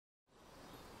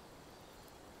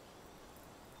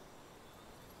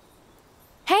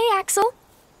Axel?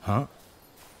 Huh?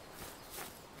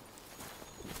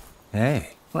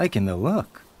 Hey, liking the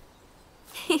look.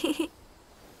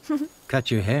 Cut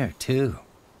your hair, too.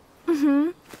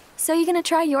 So you gonna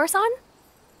try yours on?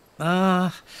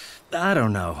 I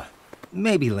don't know.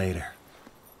 Maybe later.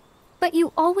 But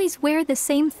you always wear the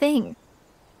same thing.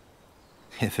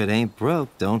 If it ain't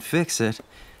broke, don't fix it.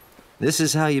 This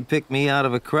is how you pick me out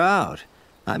of a crowd.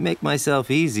 I make myself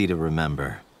easy to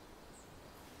remember.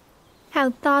 How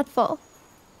thoughtful.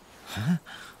 Huh?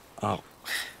 Oh,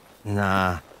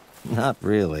 nah, not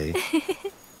really.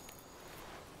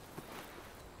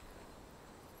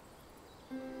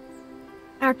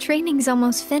 Our training's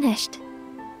almost finished.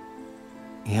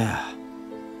 Yeah.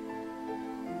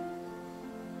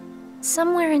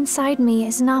 Somewhere inside me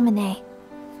is Naminé.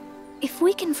 If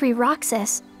we can free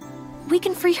Roxas, we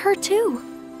can free her too.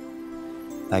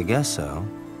 I guess so.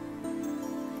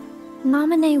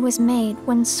 Naminé was made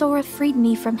when Sora freed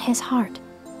me from his heart.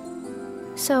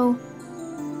 So,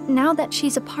 now that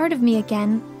she's a part of me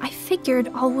again, I figured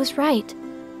all was right.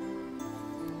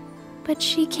 But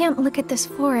she can't look at this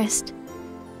forest,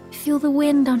 feel the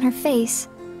wind on her face.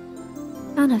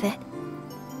 None of it.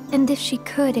 And if she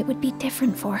could, it would be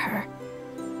different for her.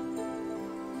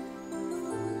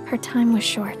 Her time was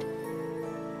short,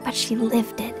 but she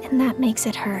lived it, and that makes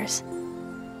it hers.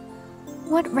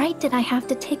 What right did I have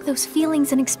to take those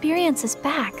feelings and experiences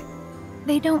back?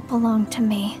 They don't belong to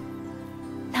me.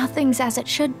 Nothing's as it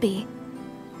should be.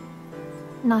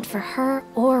 Not for her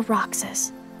or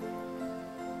Roxas.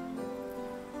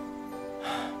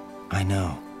 I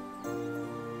know.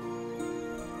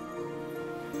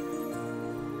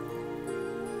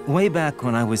 Way back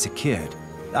when I was a kid,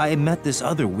 I met this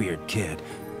other weird kid.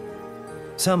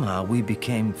 Somehow we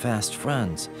became fast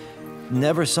friends.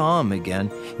 Never saw him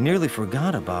again, nearly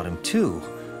forgot about him too.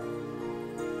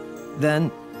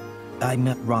 Then I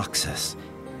met Roxas.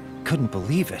 Couldn't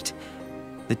believe it.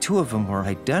 The two of them were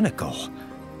identical.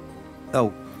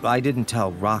 Oh, I didn't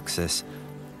tell Roxas.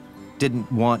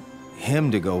 Didn't want him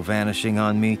to go vanishing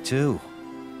on me too.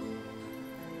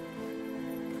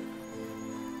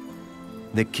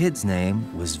 The kid's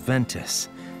name was Ventus.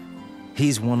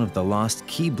 He's one of the lost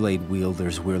Keyblade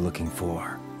wielders we're looking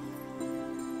for.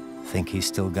 Think he's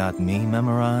still got me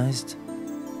memorized?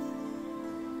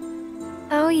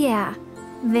 Oh yeah,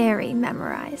 very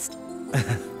memorized.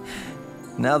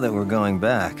 Now that we're going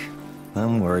back,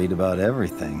 I'm worried about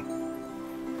everything.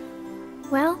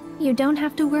 Well, you don't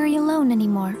have to worry alone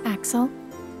anymore, Axel.